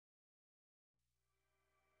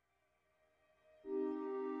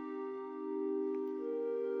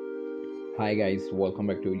Hi guys, welcome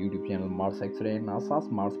back to YouTube channel Mars Xray. NASA's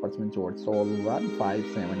Mars Perseverance Rover Sol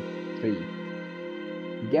 1573.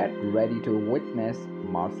 Get ready to witness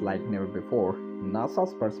Mars like never before.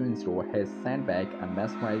 NASA's Perseverance Rover has sent back a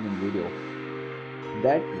mesmerizing video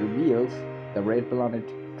that reveals the red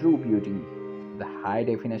planet's true beauty. The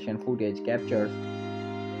high-definition footage captures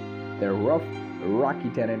the rough, rocky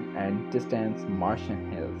terrain and distant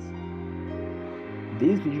Martian hills.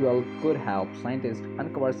 These visuals could help scientists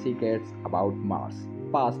uncover secrets about Mars'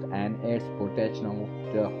 past and its potential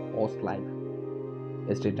to host life.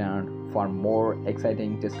 Stay tuned for more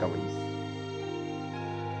exciting discoveries.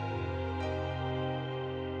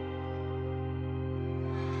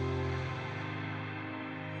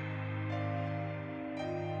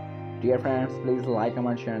 Dear friends, please like,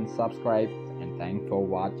 comment, share and subscribe, and thanks for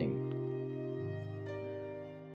watching.